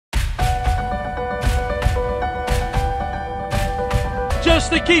just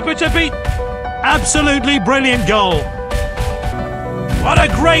the keeper to beat. Absolutely brilliant goal. What a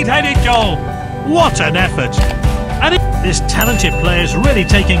great headed goal. What an effort. And this talented player is really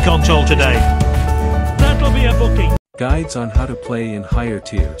taking control today. That'll be a booking. Guides on how to play in higher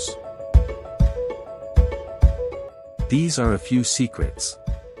tiers. These are a few secrets.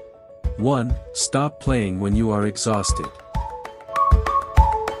 1. Stop playing when you are exhausted.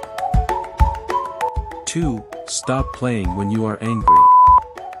 2. Stop playing when you are angry.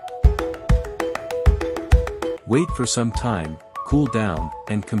 Wait for some time, cool down,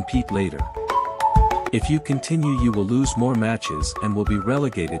 and compete later. If you continue, you will lose more matches and will be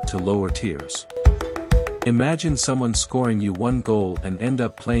relegated to lower tiers. Imagine someone scoring you one goal and end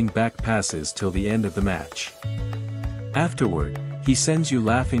up playing back passes till the end of the match. Afterward, he sends you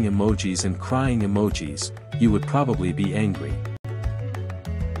laughing emojis and crying emojis. You would probably be angry.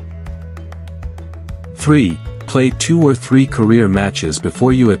 3. Play 2 or 3 career matches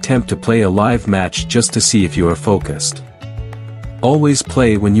before you attempt to play a live match just to see if you are focused. Always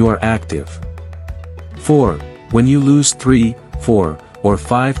play when you are active. 4. When you lose 3, 4, or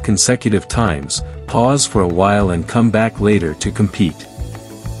 5 consecutive times, pause for a while and come back later to compete.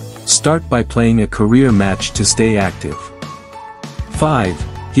 Start by playing a career match to stay active.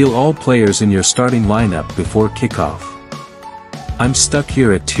 5. Heal all players in your starting lineup before kickoff. I'm stuck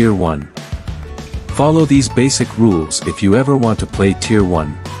here at Tier 1. Follow these basic rules if you ever want to play Tier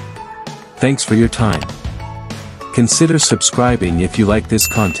 1. Thanks for your time. Consider subscribing if you like this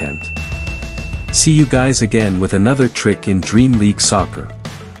content. See you guys again with another trick in Dream League Soccer.